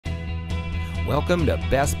Welcome to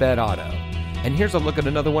Best Bet Auto, and here's a look at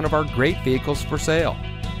another one of our great vehicles for sale.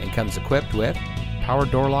 It comes equipped with power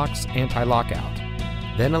door locks, anti-lockout,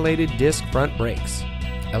 ventilated disc front brakes,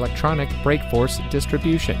 electronic brake force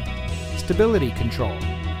distribution, stability control,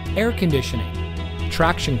 air conditioning,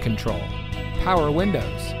 traction control, power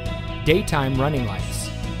windows, daytime running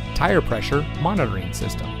lights, tire pressure monitoring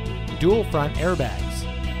system, dual front airbags,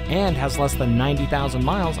 and has less than 90,000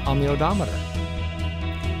 miles on the odometer.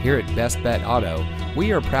 Here at Best Bet Auto,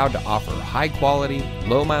 we are proud to offer high-quality,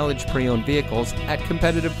 low-mileage pre-owned vehicles at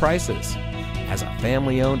competitive prices. As a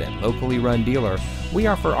family-owned and locally run dealer, we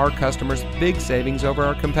offer our customers big savings over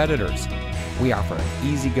our competitors. We offer an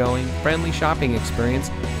easygoing, friendly shopping experience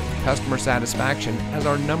with customer satisfaction as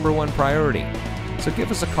our #1 priority. So give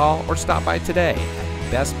us a call or stop by today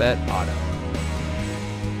at Best Bet Auto.